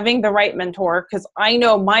 having the right mentor, because I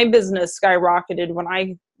know my business skyrocketed when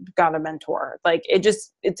I got a mentor. Like,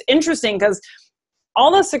 it's interesting because all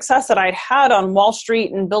the success that I'd had on Wall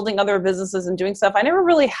Street and building other businesses and doing stuff, I never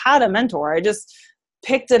really had a mentor.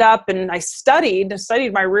 picked it up and I studied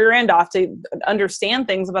my rear end off to understand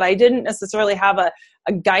things, but I didn't necessarily have a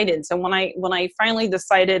guidance. And when I finally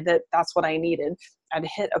decided that that's what I needed, I'd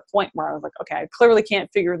hit a point where I was like, okay, I clearly can't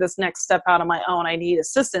figure this next step out on my own. I need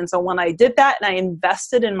assistance. So when I did that and I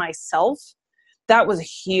invested in myself, that was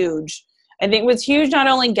huge. I think it was huge, not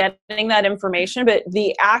only getting that information, but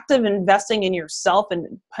the act of investing in yourself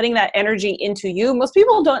and putting that energy into you. Most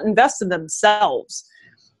people don't invest in themselves.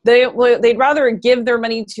 They'd rather give their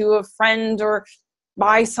money to a friend or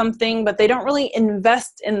buy something, but they don't really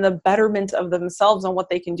invest in the betterment of themselves and what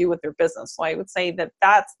they can do with their business. So I would say that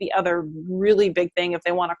that's the other really big thing if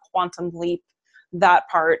they want to quantum leap that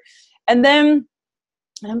part. And then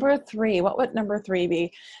number 3, what would number 3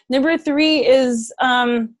 be? Number 3 is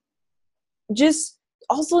just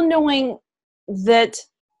also knowing that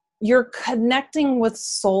you're connecting with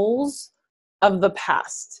souls of the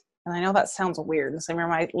past. And I know that sounds weird, and some of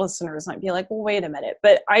my listeners might be like, well, wait a minute.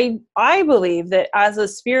 But I believe that as a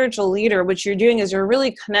spiritual leader, what you're doing is you're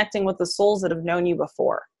really connecting with the souls that have known you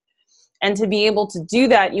before. And to be able to do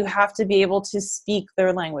that, you have to be able to speak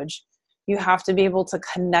their language. You have to be able to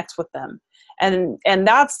connect with them. And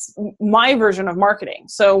that's my version of marketing.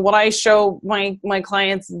 So what I show my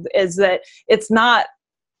clients is that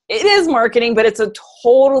it is marketing, but it's a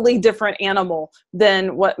totally different animal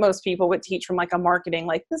than what most people would teach from like a marketing.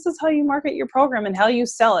 Like, this is how you market your program and how you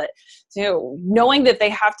sell it. So knowing that they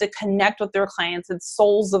have to connect with their clients and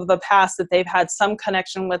souls of the past that they've had some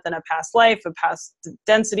connection with in a past life, a past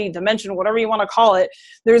density, dimension, whatever you want to call it,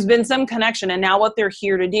 there's been some connection. And now what they're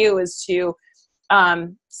here to do is to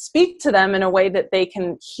speak to them in a way that they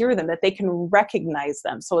can hear them, that they can recognize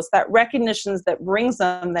them. So it's that recognition that brings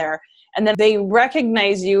them there. And then they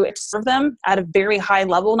recognize you, serve them at a very high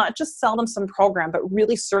level, not just sell them some program, but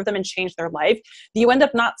really serve them and change their life. You end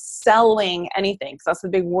up not selling anything, because that's the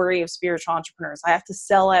big worry of spiritual entrepreneurs. I have to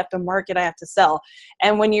sell, I have to market, I have to sell.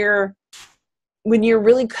 And when you're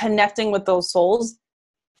really connecting with those souls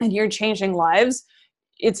and you're changing lives,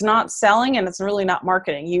 it's not selling and it's really not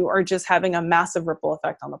marketing. You are just having a massive ripple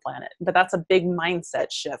effect on the planet. But that's a big mindset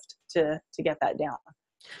shift to get that down.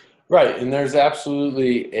 Right. And there's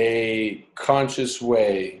absolutely a conscious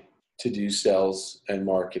way to do sales and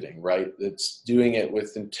marketing, right? It's doing it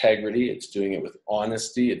with integrity. It's doing it with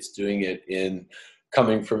honesty. It's doing it in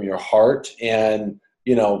coming from your heart. And,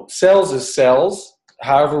 sales is sales.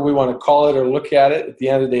 However we want to call it or look at it, at the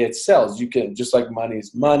end of the day, it's sales. You can, just like money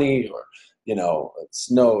is money, or,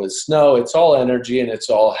 snow is snow. It's all energy, and it's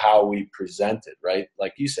all how we present it, right?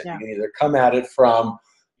 Like you said, You can either come at it from,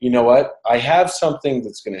 you know what, I have something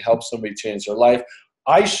that's going to help somebody change their life.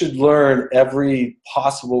 I should learn every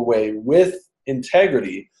possible way with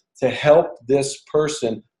integrity to help this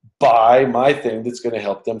person buy my thing that's going to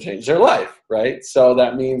help them change their life, right? So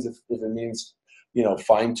that means if it means,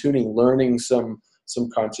 fine tuning, learning some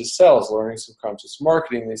conscious sales, learning some conscious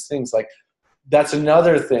marketing, these things, like that's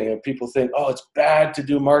another thing. And people think, oh, it's bad to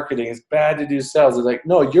do marketing, it's bad to do sales. It's like,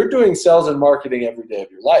 no, you're doing sales and marketing every day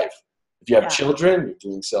of your life. If you have children,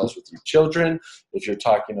 you're doing sales with your children. If you're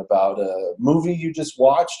talking about a movie you just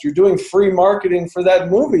watched, you're doing free marketing for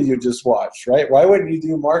that movie you just watched, right? Why wouldn't you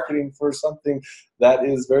do marketing for something that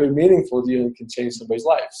is very meaningful to you and can change somebody's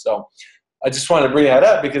life? So I just want to bring that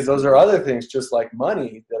up because those are other things just like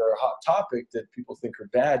money that are a hot topic that people think are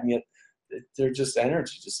bad, and yet they're just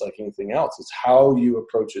energy, just like anything else. It's how you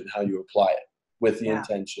approach it and how you apply it with the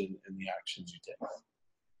intention and the actions you take.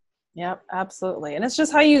 Yep, absolutely. And it's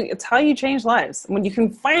just how you change lives. When you can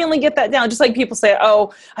finally get that down, just like people say,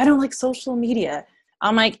 oh, I don't like social media.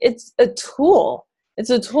 I'm like, it's a tool. It's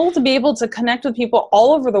a tool to be able to connect with people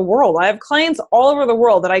all over the world. I have clients all over the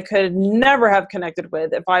world that I could never have connected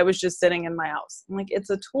with if I was just sitting in my house. I'm like, it's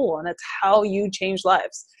a tool, and it's how you change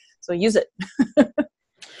lives. So use it.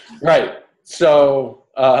 Right. So,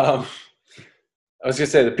 I was going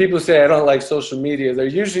to say, the people who say I don't like social media, they're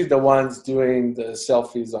usually the ones doing the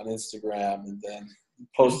selfies on Instagram and then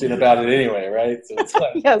posting about it anyway, right? So it's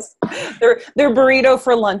like, yes, they're burrito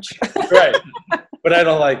for lunch. Right. But I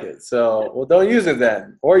don't like it. So, well, don't use it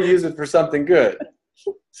then, or use it for something good.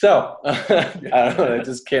 So, I don't know, I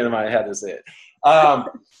just came to my head to say it.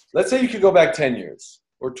 Let's say you could go back 10 years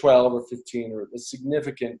or 12 or 15 or a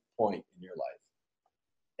significant point in your life.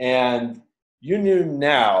 And you knew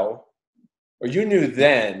now, or you knew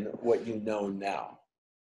then what you know now.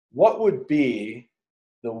 What would be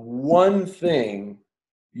the one thing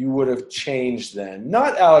you would have changed then?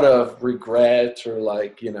 Not out of regret or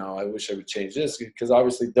like, I wish I would change this, because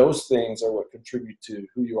obviously those things are what contribute to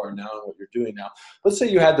who you are now and what you're doing now. Let's say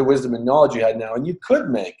you had the wisdom and knowledge you had now and you could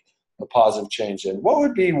make a positive change in. What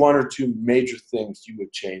would be one or two major things you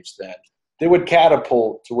would change then that would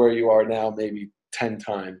catapult to where you are now, maybe 10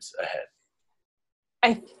 times ahead?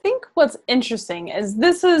 I think what's interesting is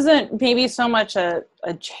this isn't maybe so much a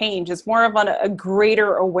change. It's more of a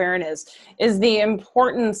greater awareness, is the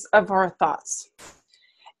importance of our thoughts.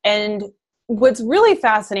 And what's really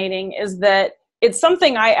fascinating is that it's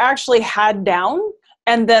something I actually had down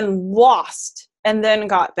and then lost and then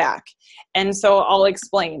got back. And so I'll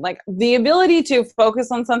explain, like the ability to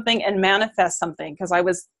focus on something and manifest something, because I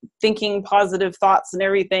was thinking positive thoughts and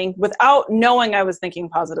everything without knowing I was thinking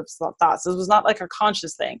positive thoughts. It was not like a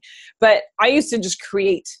conscious thing, but I used to just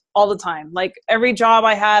create all the time. Like every job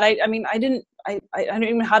I had, I don't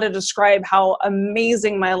even know how to describe how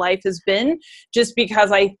amazing my life has been, just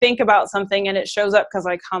because I think about something and it shows up because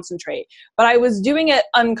I concentrate. But I was doing it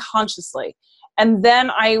unconsciously. And then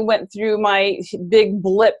I went through my big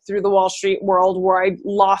blip through the Wall Street world where I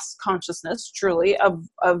lost consciousness, truly, of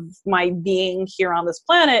my being here on this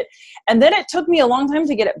planet. And then it took me a long time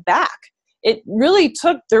to get it back. It really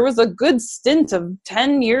took, there was a good stint of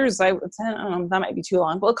 10 years. I don't know, that might be too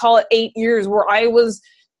long. We'll call it 8 years where I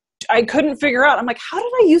couldn't figure out. I'm like, how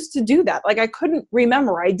did I used to do that? Like, I couldn't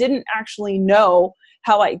remember. I didn't actually know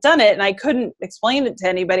how I'd done it, and I couldn't explain it to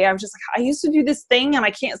anybody. I was just like, I used to do this thing and I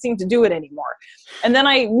can't seem to do it anymore. And then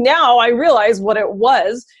now I realize what it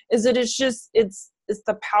was, is that it's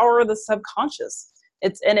the power of the subconscious.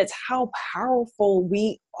 It's how powerful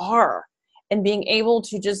we are, and being able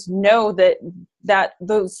to just know that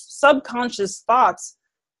those subconscious thoughts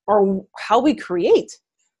are how we create.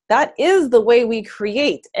 That is the way we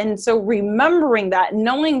create. And so remembering that,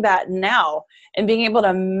 knowing that now, and being able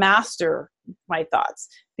to master my thoughts,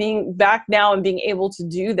 being back now and being able to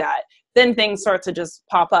do that, then things start to just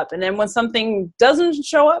pop up. And then when something doesn't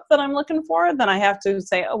show up that I'm looking for, then I have to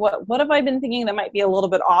say, oh, what have I been thinking that might be a little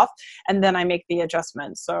bit off? And then I make the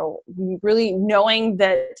adjustment. So really knowing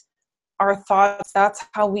that our thoughts, that's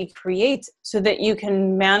how we create, so that you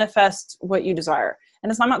can manifest what you desire.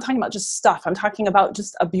 And I'm not talking about just stuff. I'm talking about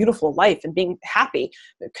just a beautiful life and being happy.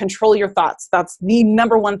 Control your thoughts. That's the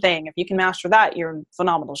number one thing. If you can master that, you're in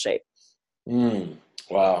phenomenal shape.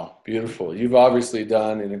 Wow. Beautiful. You've obviously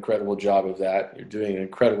done an incredible job of that. You're doing an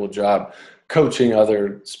incredible job coaching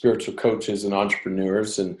other spiritual coaches and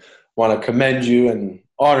entrepreneurs, and want to commend you and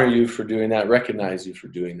honor you for doing that, recognize you for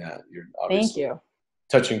doing that. You're obviously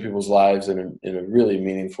touching people's lives in a really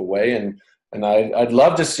meaningful way. And I'd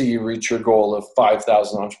love to see you reach your goal of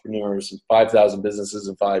 5,000 entrepreneurs and 5,000 businesses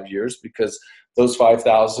in 5 years, because those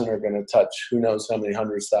 5,000 are going to touch who knows how many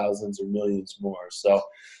hundreds, thousands, or millions more. So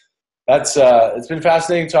that's it's been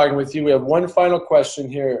fascinating talking with you. We have one final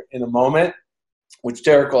question here in a moment, which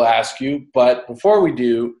Derek will ask you. But before we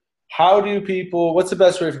do, what's the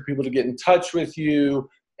best way for people to get in touch with you,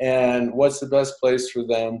 and what's the best place for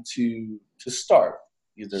them to start?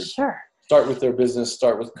 Either start with their business,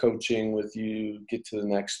 start with coaching with you, get to the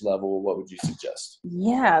next level. What would you suggest?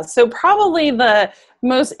 Yeah, so probably the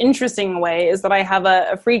most interesting way is that I have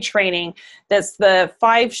a free training that's the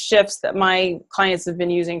 5 shifts that my clients have been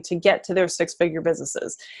using to get to their 6-figure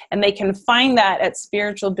businesses. And they can find that at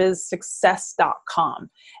spiritualbizsuccess.com.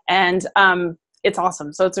 And it's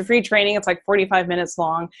awesome. So it's a free training. It's like 45 minutes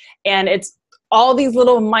long. And it's all these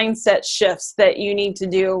little mindset shifts that you need to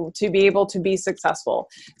do to be able to be successful.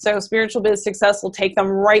 So Spiritual Biz Success will take them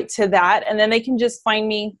right to that. And then they can just find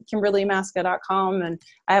me, KimberlyMaska.com. And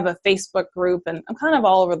I have a Facebook group, and I'm kind of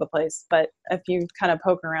all over the place, but if you kind of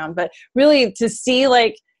poke around, but really to see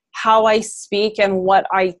like how I speak and what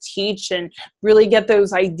I teach and really get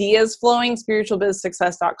those ideas flowing,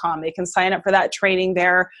 spiritualbizsuccess.com. They can sign up for that training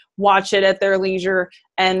there, watch it at their leisure.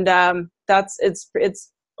 And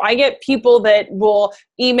I get people that will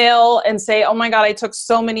email and say, oh my God, I took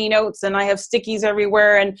so many notes and I have stickies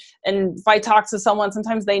everywhere. And if I talk to someone,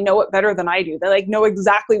 sometimes they know it better than I do. They like know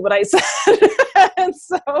exactly what I said. And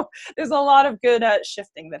so there's a lot of good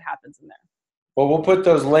shifting that happens in there. Well, we'll put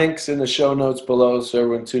those links in the show notes below, so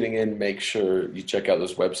everyone tuning in, make sure you check out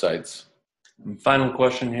those websites. And final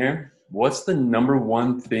question here. What's the number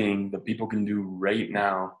one thing that people can do right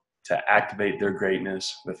now to activate their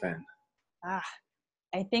greatness within?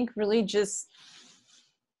 I think really just,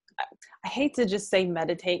 I hate to just say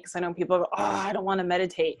meditate, because I know people go, oh, I don't want to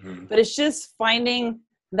meditate. But it's just finding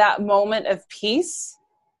that moment of peace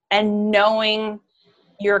and knowing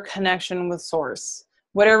your connection with source.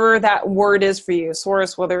 Whatever that word is for you,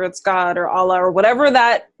 source, whether it's God or Allah or whatever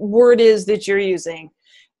that word is that you're using,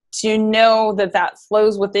 to know that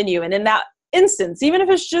flows within you. And in that instance, even if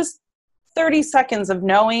it's just 30 seconds of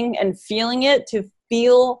knowing and feeling it, to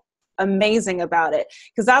feel amazing about it,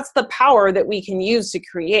 because that's the power that we can use to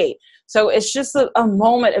create. So it's just a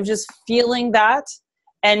moment of just feeling that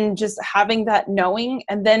and just having that knowing,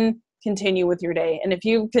 and then continue with your day. And if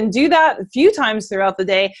you can do that a few times throughout the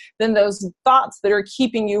day, then those thoughts that are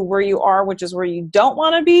keeping you where you are, which is where you don't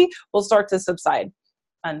want to be, will start to subside.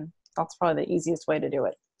 And that's probably the easiest way to do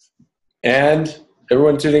it. And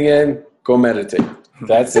everyone tuning in, go meditate.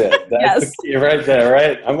 That's it. That's Yes. the key right there,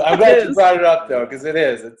 right? I'm glad you brought it up, though, because it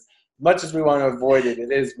is. It's much as we want to avoid it,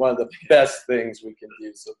 it is one of the best things we can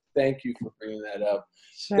do. So thank you for bringing that up.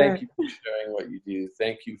 Sure. Thank you for sharing what you do.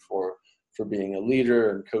 Thank you for being a leader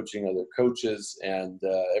and coaching other coaches. And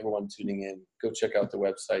everyone tuning in, go check out the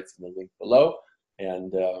websites in the link below.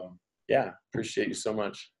 And yeah, appreciate you so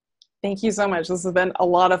much. Thank you so much. This has been a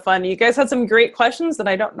lot of fun. You guys had some great questions that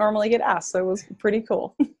I don't normally get asked, so it was pretty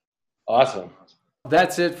cool. Awesome.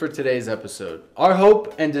 That's it for today's episode. Our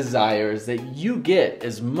hope and desire is that you get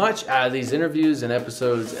as much out of these interviews and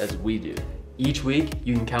episodes as we do. Each week,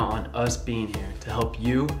 you can count on us being here to help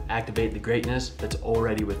you activate the greatness that's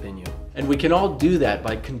already within you. And we can all do that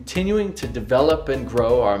by continuing to develop and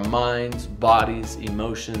grow our minds, bodies,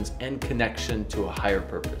 emotions, and connection to a higher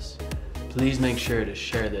purpose. Please make sure to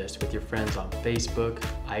share this with your friends on Facebook,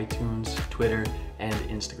 iTunes, Twitter, and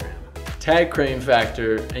Instagram. Tag Crane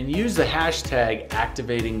Factor and use the hashtag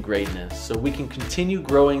 #ActivatingGreatness so we can continue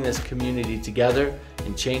growing this community together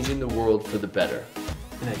and changing the world for the better.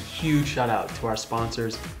 And a huge shout out to our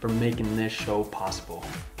sponsors for making this show possible.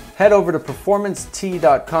 Head over to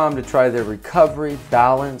performancet.com to try their recovery,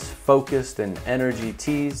 balance, focused, and energy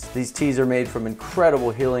teas. These teas are made from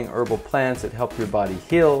incredible healing herbal plants that help your body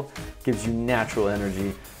heal, gives you natural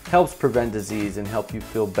energy, helps prevent disease, and help you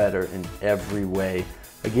feel better in every way.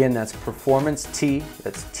 Again, that's Performance Tea,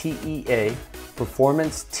 that's TEA,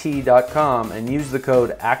 performancet.com, and use the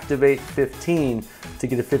code ACTIVATE15 to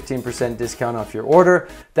get a 15% discount off your order.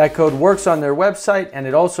 That code works on their website, and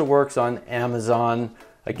it also works on Amazon.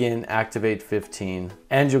 Again, Activate15,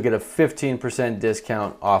 and you'll get a 15%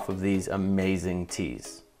 discount off of these amazing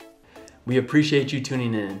teas. We appreciate you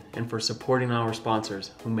tuning in and for supporting our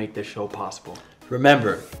sponsors who make this show possible.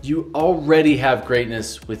 Remember, you already have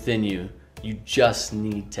greatness within you. You just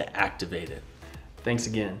need to activate it. Thanks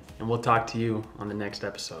again, and we'll talk to you on the next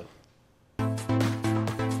episode.